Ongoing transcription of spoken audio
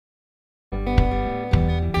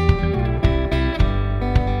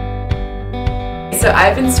so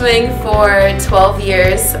I've been swimming for 12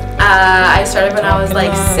 years. I started when I was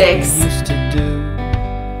like 6.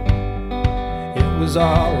 It was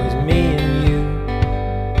always me and you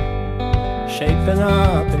shaping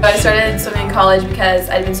up. I started swimming in college because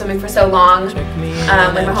I'd been swimming for so long. Like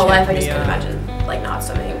my whole life, I just couldn't imagine like not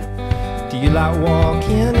swimming. Do you like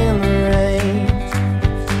walking in the rain?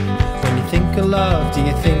 When you think of love, do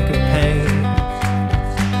you think of pain?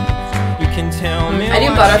 You can tell me. I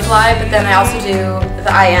do butterfly, but then I also do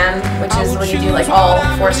the IM, which is when you do like all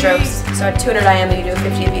 4 strokes. So at 200 IM, you do a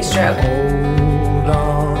 50 V stroke. Hold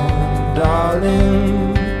on,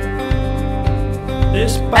 darling.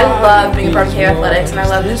 I love being a part of KU Athletics, and I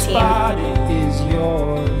love the team.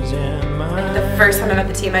 Like the first time I met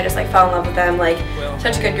the team, I just like fell in love with them. Like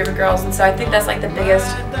such a good group of girls, and so I think that's like the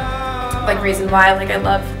biggest like reason why like I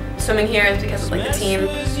love swimming here is because of like the team.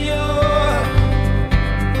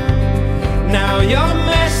 Now your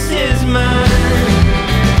mess is mine.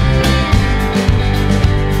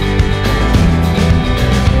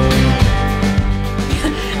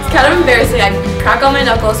 Kind of embarrassing. I crack all my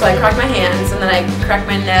knuckles, so I crack my hands, and then I crack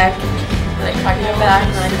my neck, and I crack my back,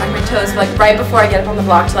 and then I crack my toes, like right before I get up on the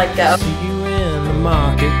block to like go. See you in the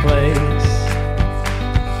marketplace,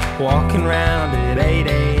 walking around at 8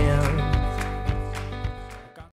 a.m.